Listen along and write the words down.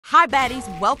Hi baddies,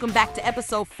 welcome back to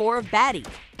episode 4 of Baddie.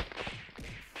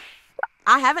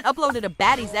 I haven't uploaded a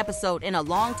Baddies episode in a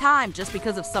long time just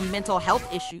because of some mental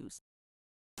health issues.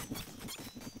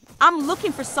 I'm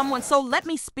looking for someone, so let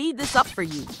me speed this up for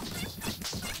you.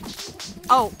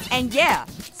 Oh, and yeah,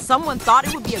 someone thought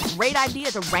it would be a great idea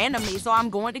to random me, so I'm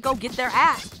going to go get their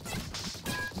ass.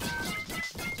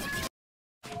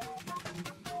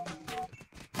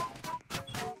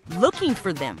 Looking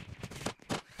for them.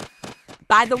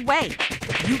 By the way,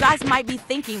 you guys might be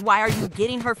thinking, why are you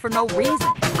getting her for no reason?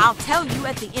 I'll tell you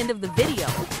at the end of the video.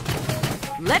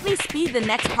 Let me speed the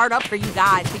next part up for you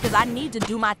guys because I need to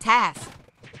do my task.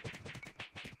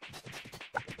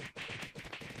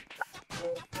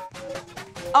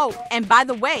 Oh, and by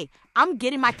the way, I'm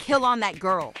getting my kill on that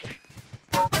girl.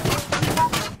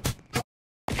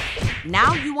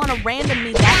 Now you want to random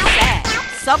me that sad.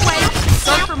 Subway,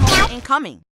 surfer moment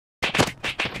incoming.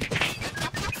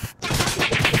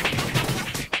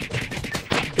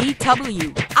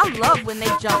 BW. I love when they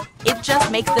jump. It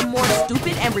just makes them more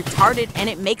stupid and retarded, and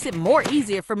it makes it more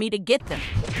easier for me to get them.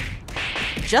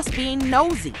 Just being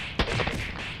nosy.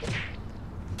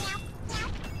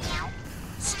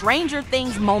 Stranger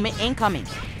Things moment incoming.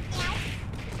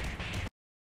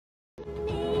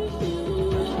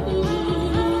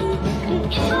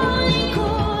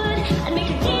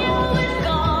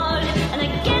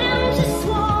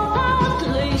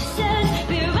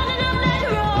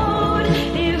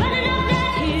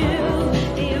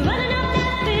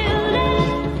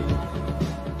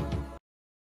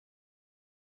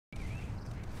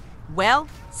 Well,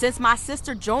 since my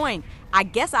sister joined, I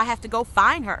guess I have to go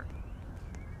find her.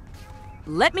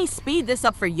 Let me speed this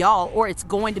up for y'all or it's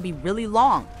going to be really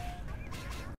long.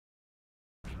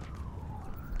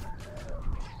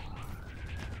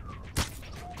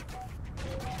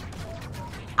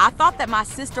 I thought that my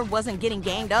sister wasn't getting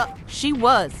ganged up. She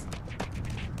was.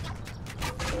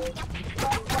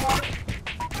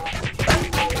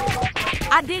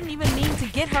 I didn't even mean to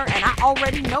get her and I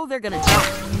already know they're gonna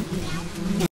jump.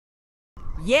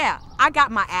 Yeah, I got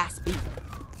my ass beat.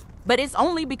 But it's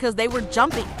only because they were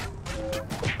jumping.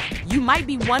 You might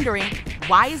be wondering,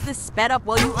 why is this sped up?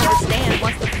 Well, you understand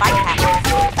once the fight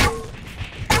happens.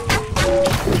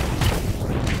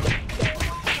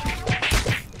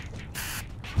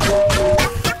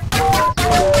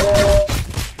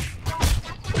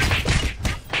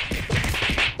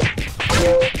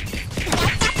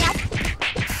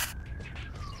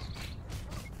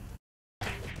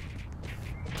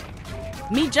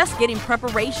 Me just getting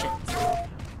preparations.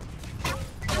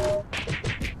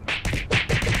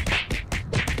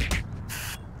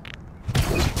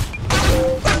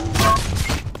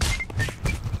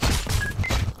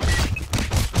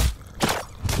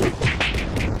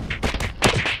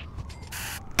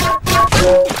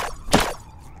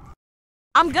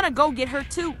 I'm gonna go get her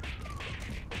too.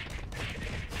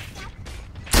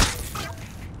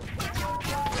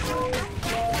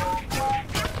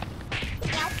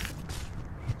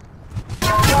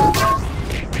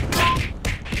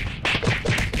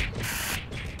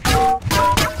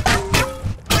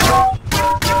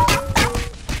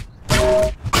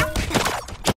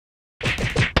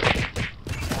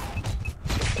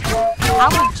 I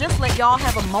will just let y'all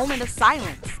have a moment of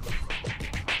silence.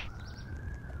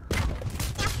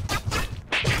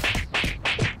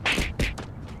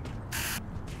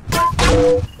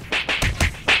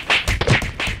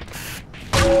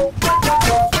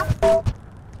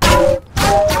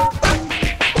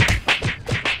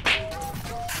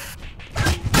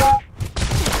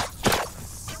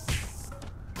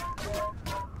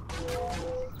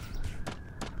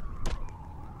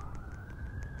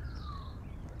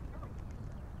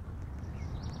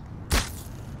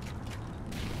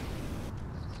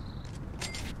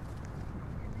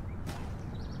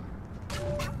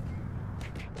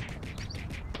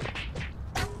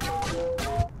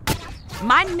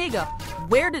 My nigga,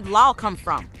 where did Lal come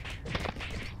from?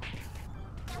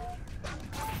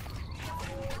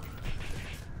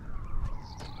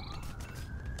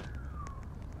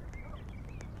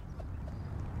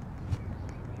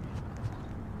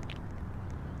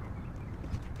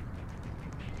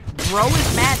 Bro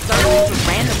is mad thirsty to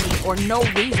randomly or no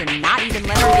reason, not even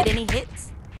let her get any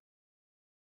hits.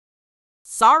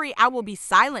 Sorry, I will be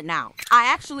silent now.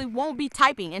 I actually won't be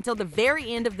typing until the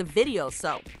very end of the video,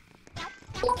 so.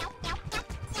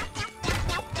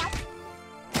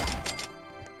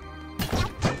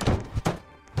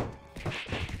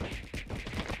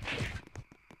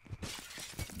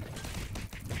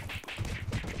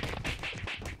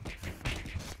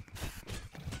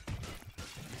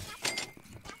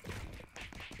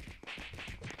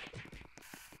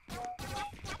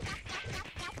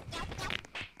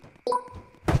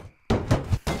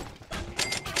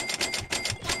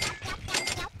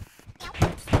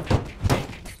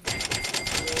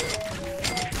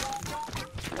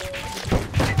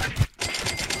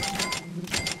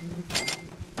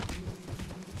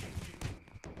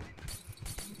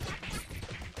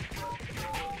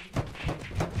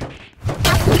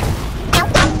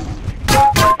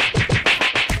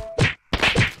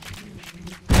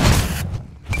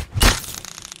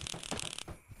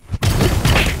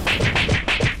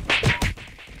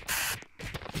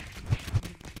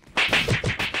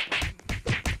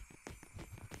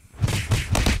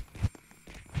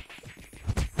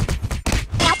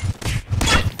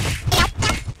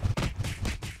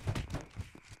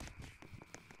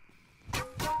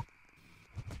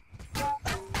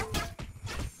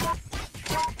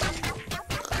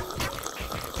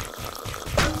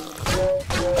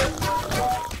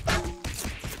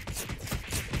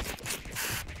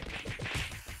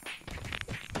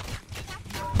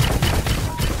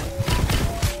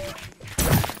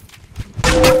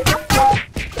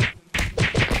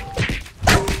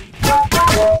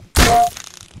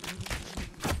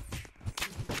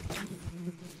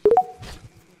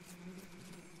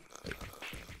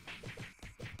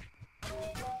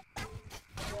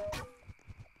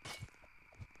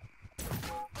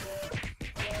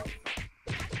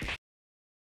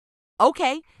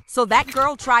 Okay, so that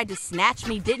girl tried to snatch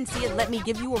me, didn't see it. Let me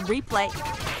give you a replay.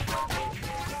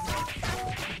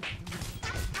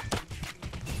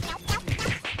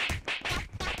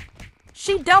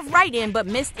 She dove right in but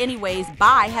missed anyways.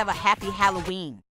 Bye, have a happy Halloween.